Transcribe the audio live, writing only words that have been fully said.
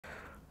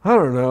I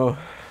don't know.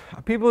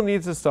 People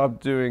need to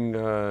stop doing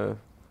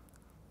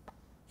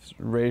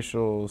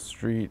racial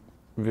street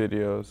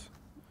videos.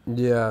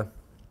 Yeah.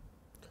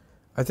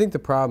 I think the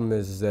problem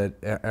is that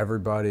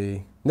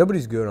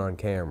nobody's good on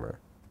camera.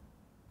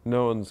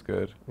 No one's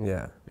good.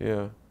 Yeah.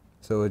 Yeah.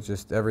 So it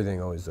just,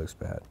 everything always looks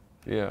bad.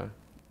 Yeah.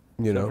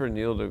 You know? Except for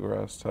Neil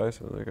deGrasse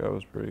Tyson, that guy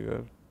was pretty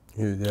good.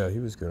 He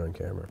was good on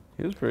camera.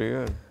 He was pretty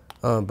good.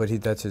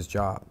 But that's his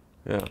job.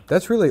 Yeah.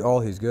 That's really all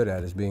he's good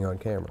at, is being on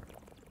camera.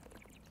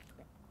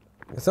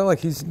 It's not like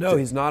he's... No,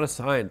 he's not a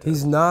scientist.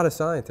 He's not a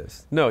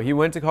scientist. No, he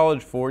went to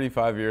college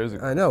 45 years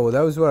ago. I know. Well,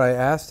 that was what I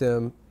asked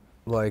him,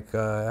 like,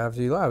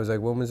 after he left. I was like,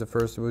 what was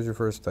your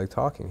first, like,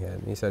 talking head?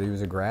 And he said he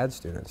was a grad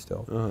student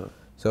still. Uh-huh.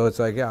 So it's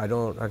like, yeah, I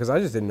don't... Because I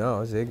just didn't know. I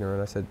was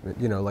ignorant. I said,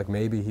 you know, like,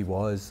 maybe he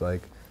was,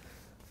 like,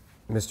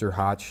 Mr.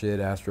 Hot Shit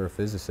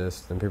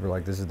astrophysicist. And people are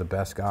like, this is the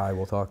best guy.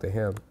 We'll talk to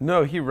him.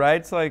 No, he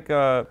writes, like,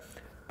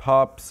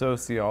 pop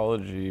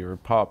sociology or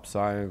pop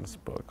science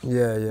books.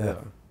 Yeah.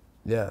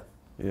 Yeah.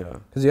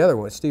 Because the other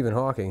one, Stephen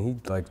Hawking, he,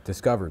 like,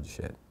 discovered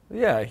shit.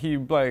 Yeah, he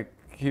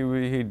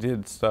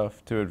did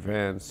stuff to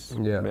advance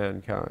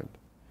mankind.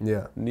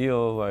 Yeah.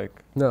 Neil,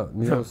 like... No,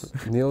 Neil's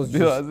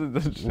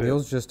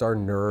just our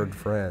nerd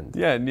friend.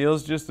 Yeah,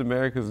 Neil's just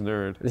America's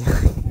nerd.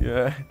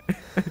 Yeah.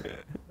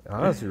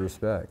 Honestly,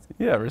 respect.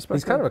 Yeah, respect.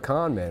 He's kind of a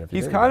con man.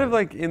 He's kind of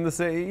like in the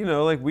same, you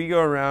know, like we go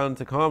around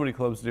to comedy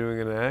clubs doing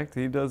an act.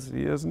 He has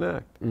an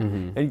act.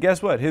 Mm-hmm. And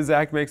guess what? His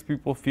act makes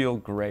people feel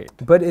great.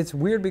 But it's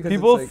weird because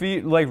people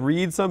it's like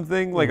read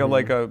something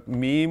like a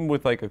meme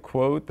with like a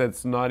quote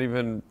that's not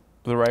even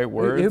the right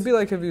words. It would be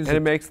like if he was, and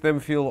it makes them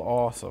feel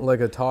awesome.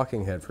 Like a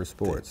talking head for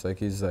sports. Like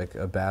he's like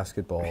a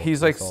basketball.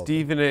 He's like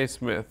Stephen A.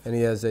 Smith, and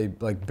he has a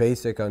like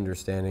basic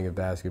understanding of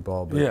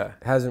basketball, but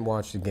hasn't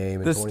watched a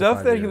game in 25 years. The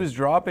stuff that he was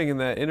dropping in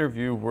that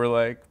interview were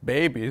like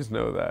babies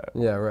know that.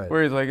 Yeah, right.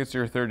 Where he's like, it's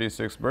your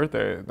 36th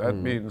birthday. That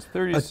means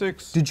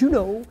 36. Did you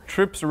know?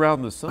 Trips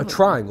around the sun. A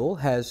triangle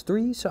has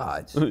 3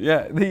 sides.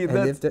 Yeah. Yeah,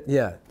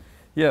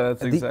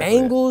 that's exactly. The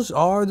angles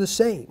are the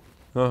same.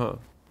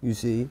 You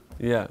see.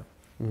 Yeah.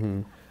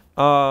 Mm-hmm.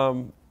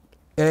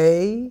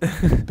 A,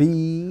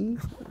 B,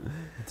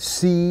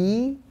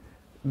 C.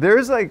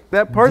 There's like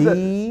that part D. that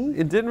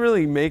it didn't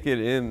really make it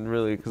in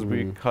really because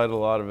we cut a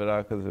lot of it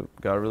out because it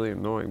got really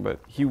annoying.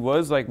 But he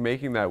was like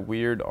making that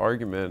weird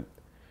argument,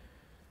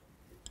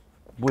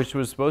 which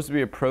was supposed to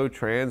be a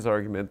pro-trans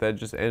argument that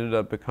just ended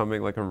up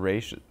becoming like a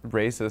race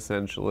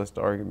essentialist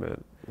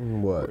argument.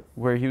 What?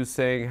 Where he was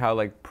saying how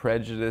like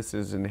prejudice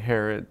is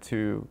inherent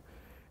to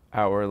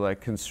our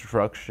like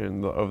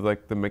construction of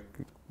like the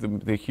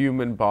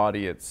human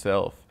body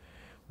itself.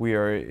 We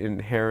are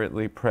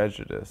inherently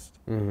prejudiced.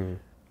 And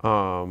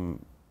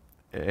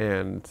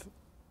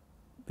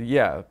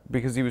yeah,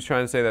 because he was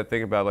trying to say that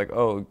thing about like,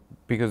 oh,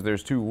 because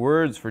there's 2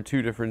 words for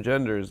 2 different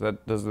genders,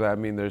 does that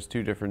mean there's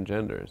 2 different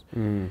genders?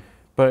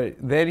 But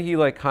then he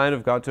like kind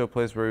of got to a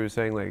place where he was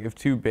saying like, if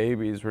 2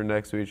 babies were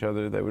next to each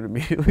other, they would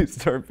immediately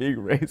start being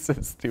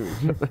racist to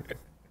each other.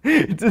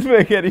 It doesn't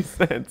make any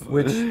sense.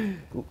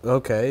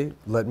 Okay,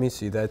 let me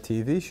see that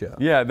TV show.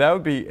 Yeah, that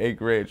would be a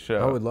great show.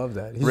 I would love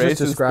that. He's Racist just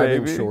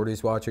describing baby.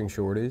 shorties watching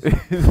shorties.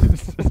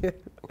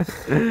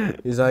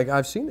 He's like,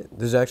 I've seen it.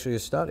 There's actually a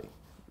study.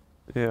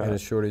 Yeah. And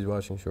it's shorties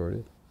watching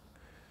shorties.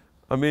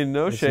 I mean,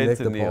 no shade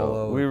to Neil.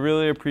 Polo. We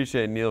really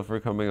appreciate Neil for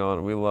coming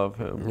on. We love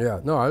him.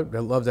 Yeah, no, I'd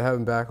love to have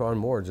him back on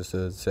more just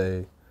to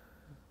say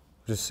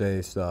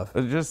stuff.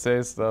 Just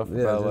say stuff.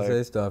 Yeah, about, just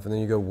say stuff, and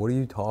then you go, what are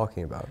you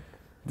talking about?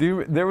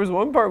 Dude, there was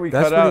one part we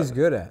That's cut out. what he's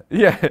good at.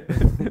 Yeah.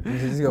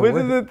 Go,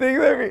 When the thing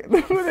that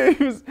when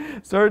he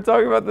started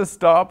talking about the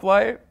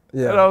stoplight,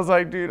 and I was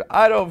like, dude,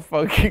 I don't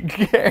fucking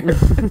care.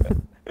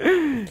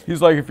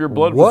 He's like, if your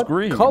blood was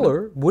green. What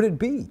color would it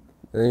be?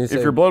 If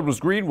your blood was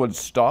green, would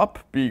stop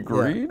be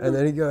green? Yeah. And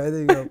then you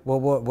go,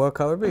 well, what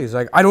color be? He's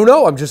like, I don't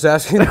know. I'm just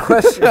asking a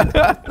question.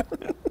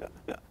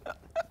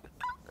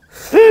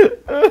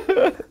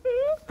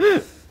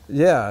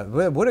 Yeah,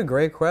 what a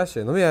great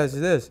question. Let me ask you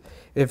this: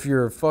 if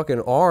your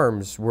fucking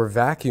arms were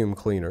vacuum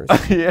cleaners,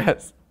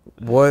 yes,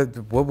 what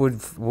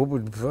would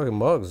fucking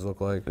mugs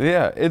look like?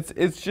 Yeah, it's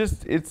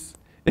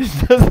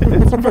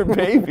for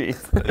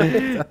babies.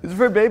 It's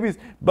for babies,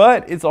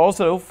 but it's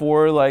also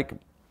for like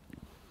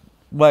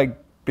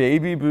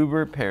baby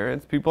boomer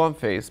parents, people on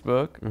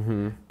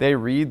Facebook. They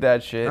read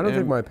that shit. I don't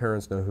think my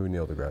parents know who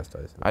Neil deGrasse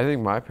Tyson is. I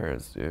think my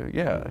parents do.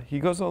 Yeah, he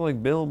goes on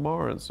like Bill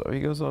Maher and stuff. He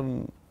goes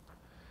on.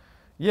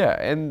 Yeah,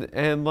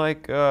 and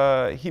like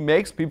he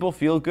makes people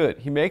feel good.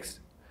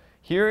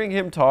 Hearing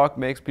him talk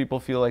makes people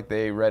feel like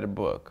they read a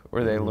book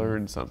or they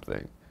learned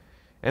something.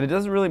 And it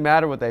doesn't really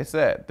matter what they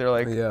said. They're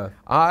like,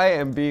 I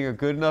am being a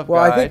good enough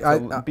guy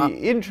to be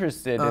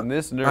interested in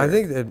this nerd. I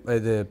think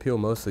that the appeal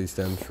mostly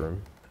stems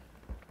from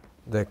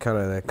that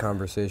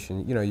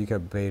conversation. You know, you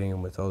kept baiting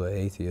him with all the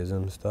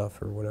atheism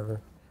stuff or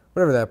whatever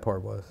that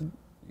part was.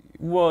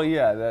 Well,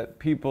 yeah, that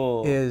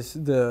people is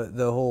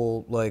the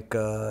whole like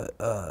what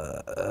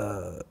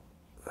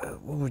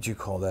would you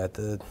call that,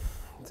 the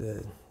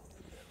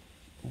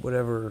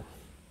whatever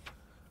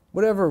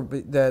whatever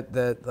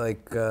that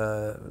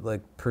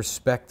like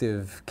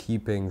perspective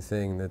keeping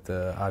thing that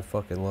the I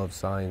fucking love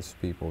science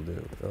people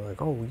do. They're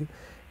like, oh,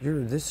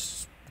 you're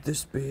this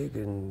big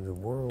and the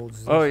world's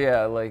this. Oh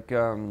yeah, like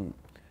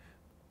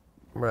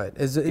right.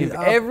 if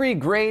every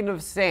grain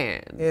of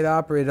sand it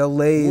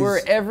allays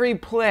were every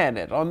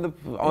planet in the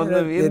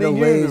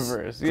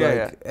universe.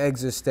 Yeah, like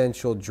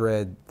existential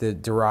dread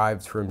that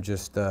derives from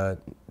just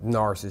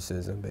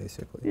narcissism,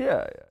 basically.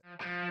 Yeah.